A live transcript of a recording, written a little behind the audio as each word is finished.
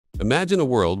Imagine a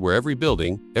world where every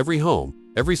building, every home,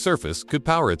 every surface could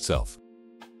power itself.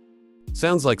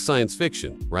 Sounds like science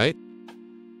fiction, right?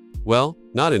 Well,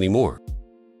 not anymore.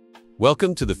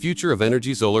 Welcome to the future of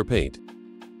energy solar paint.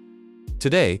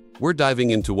 Today, we're diving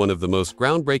into one of the most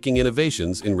groundbreaking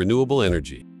innovations in renewable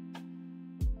energy.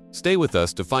 Stay with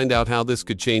us to find out how this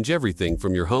could change everything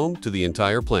from your home to the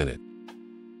entire planet.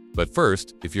 But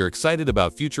first, if you're excited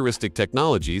about futuristic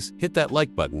technologies, hit that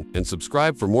like button and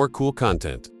subscribe for more cool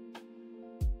content.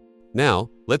 Now,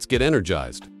 let's get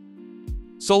energized.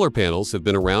 Solar panels have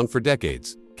been around for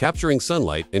decades, capturing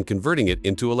sunlight and converting it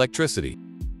into electricity.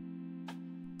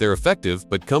 They're effective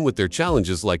but come with their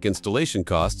challenges like installation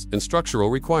costs and structural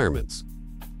requirements.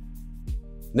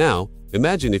 Now,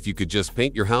 imagine if you could just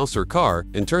paint your house or car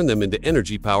and turn them into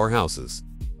energy powerhouses.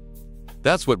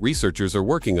 That's what researchers are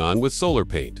working on with solar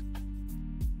paint.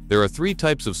 There are 3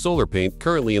 types of solar paint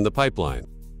currently in the pipeline.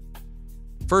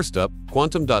 First up,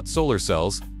 quantum dot solar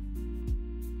cells.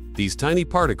 These tiny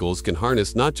particles can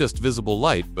harness not just visible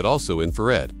light but also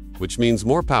infrared, which means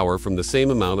more power from the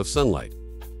same amount of sunlight.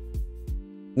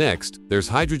 Next, there's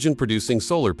hydrogen-producing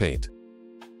solar paint.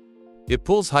 It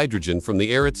pulls hydrogen from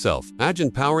the air itself.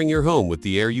 Imagine powering your home with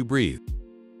the air you breathe.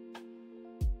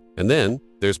 And then,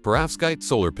 there's perovskite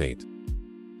solar paint.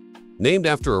 Named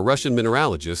after a Russian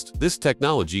mineralogist, this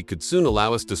technology could soon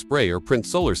allow us to spray or print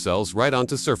solar cells right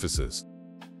onto surfaces.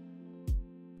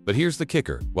 But here's the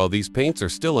kicker: while these paints are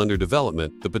still under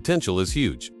development, the potential is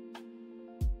huge.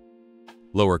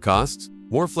 Lower costs,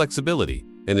 more flexibility,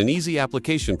 and an easy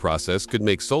application process could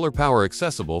make solar power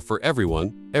accessible for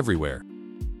everyone, everywhere.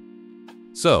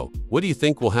 So, what do you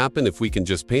think will happen if we can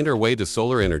just paint our way to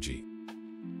solar energy?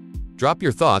 Drop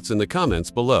your thoughts in the comments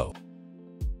below.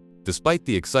 Despite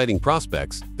the exciting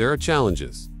prospects, there are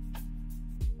challenges.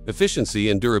 Efficiency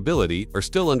and durability are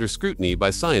still under scrutiny by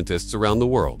scientists around the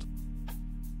world.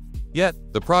 Yet,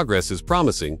 the progress is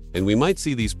promising, and we might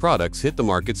see these products hit the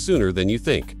market sooner than you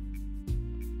think.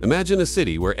 Imagine a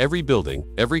city where every building,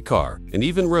 every car, and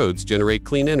even roads generate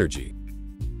clean energy.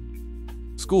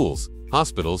 Schools,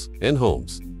 hospitals, and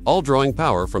homes, all drawing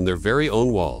power from their very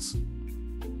own walls.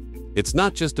 It's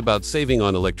not just about saving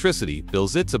on electricity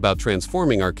bills, it's about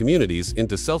transforming our communities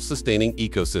into self-sustaining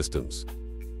ecosystems.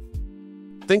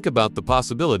 Think about the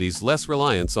possibilities: less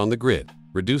reliance on the grid,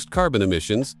 reduced carbon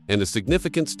emissions, and a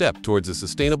significant step towards a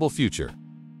sustainable future.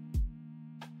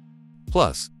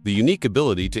 Plus, the unique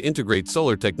ability to integrate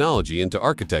solar technology into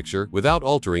architecture without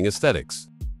altering aesthetics.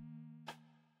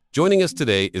 Joining us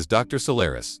today is Dr.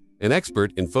 Solaris, an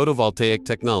expert in photovoltaic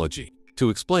technology, to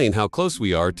explain how close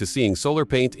we are to seeing solar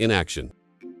paint in action.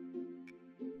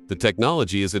 The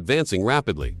technology is advancing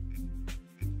rapidly.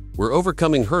 We're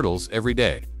overcoming hurdles every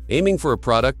day, aiming for a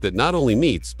product that not only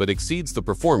meets but exceeds the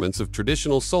performance of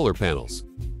traditional solar panels.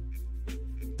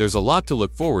 There's a lot to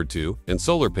look forward to, and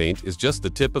solar paint is just the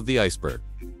tip of the iceberg.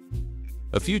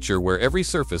 A future where every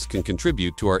surface can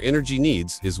contribute to our energy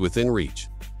needs is within reach.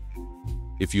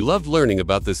 If you loved learning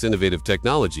about this innovative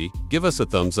technology, give us a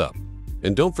thumbs up.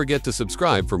 And don't forget to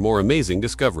subscribe for more amazing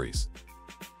discoveries.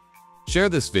 Share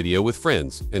this video with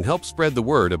friends and help spread the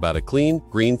word about a clean,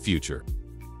 green future.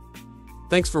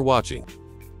 Thanks for watching.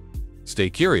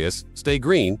 Stay curious, stay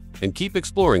green, and keep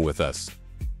exploring with us.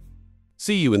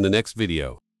 See you in the next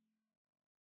video.